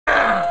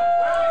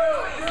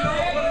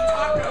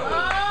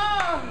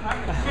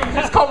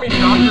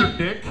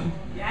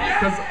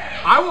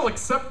will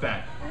accept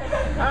that.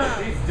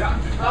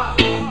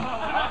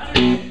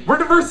 Where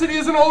diversity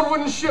is an old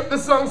wooden ship,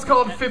 this song's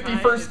called 50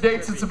 First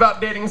Dates. It's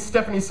about dating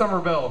Stephanie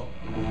Somerville.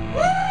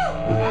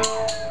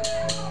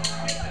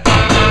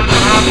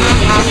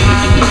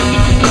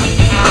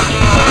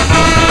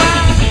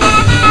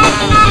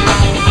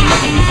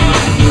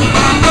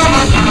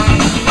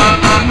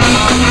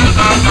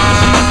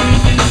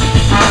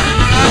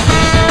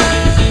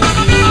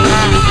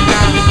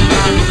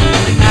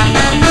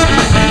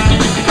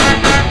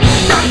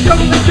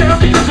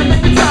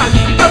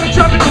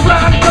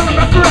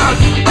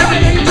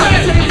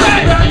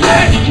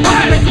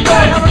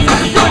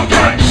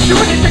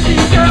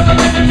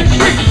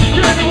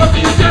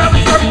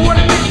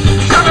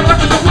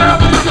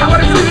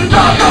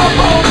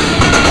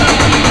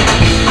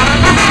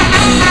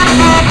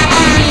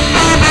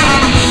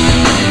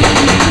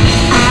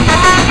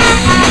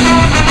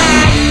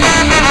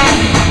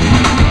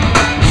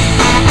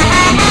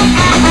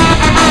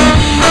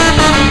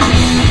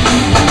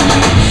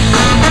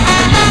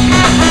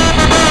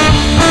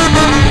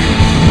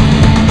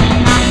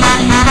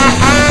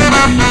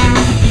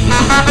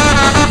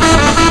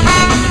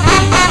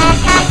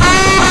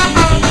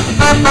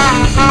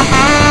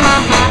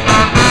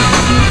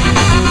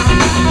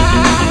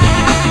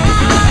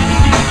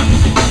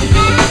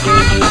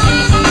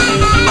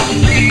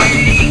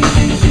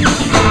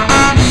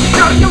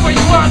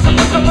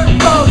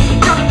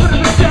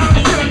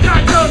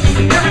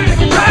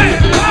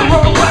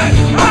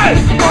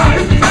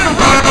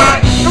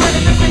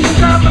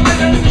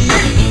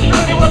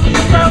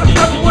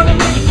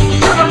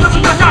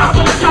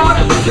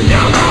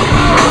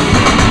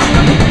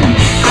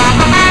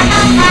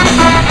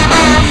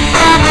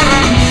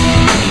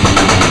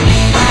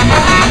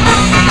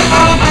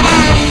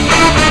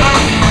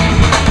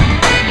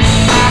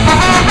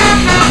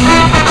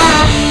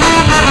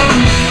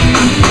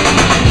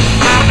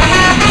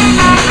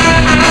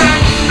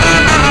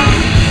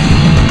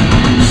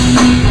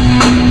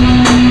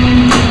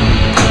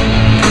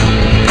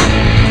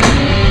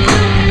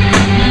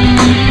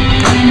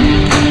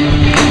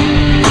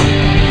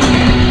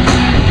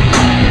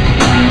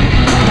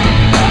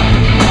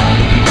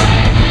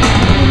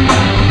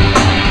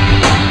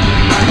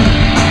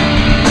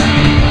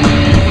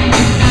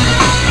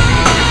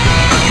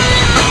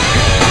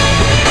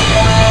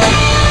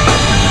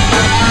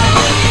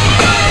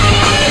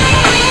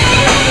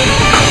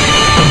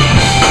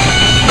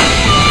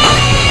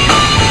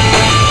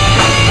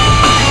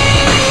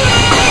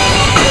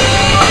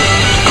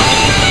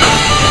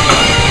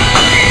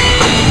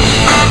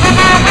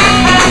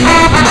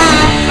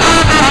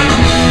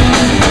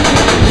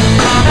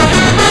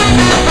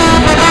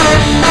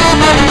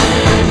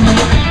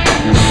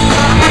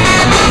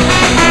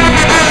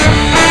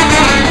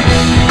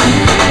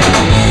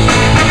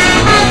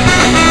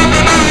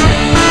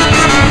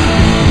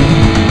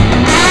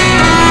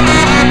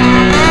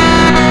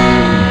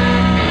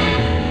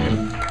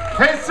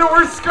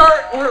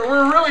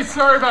 We're really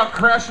sorry about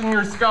crashing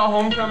your Ska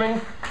Homecoming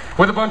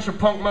with a bunch of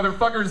punk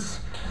motherfuckers,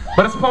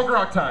 but it's punk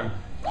rock time.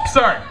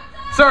 Sorry,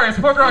 it's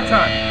punk rock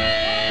time.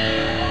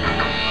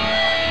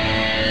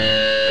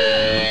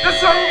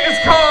 This song is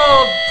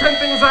called 10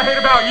 Things I Hate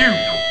About You.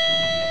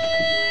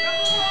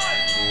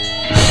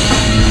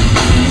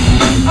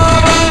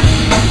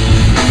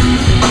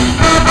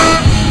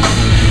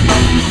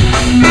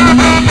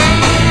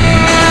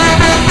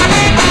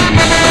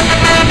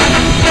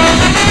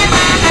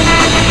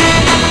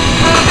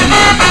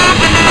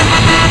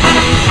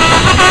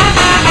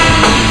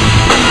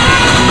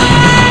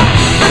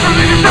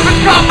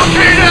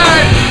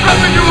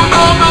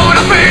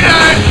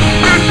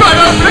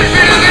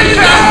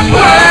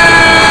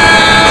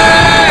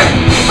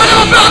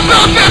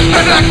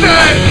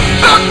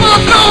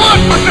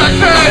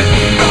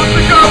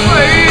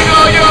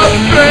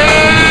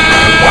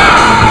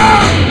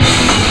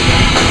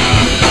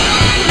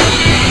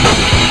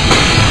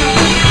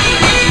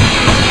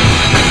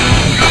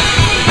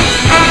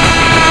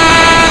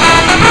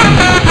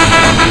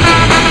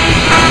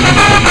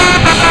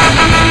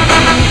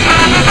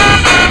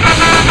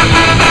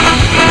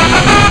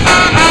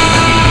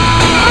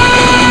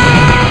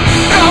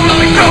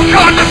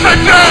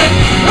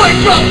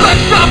 Wake up,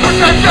 let's stop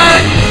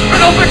pretending.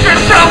 And open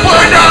yourself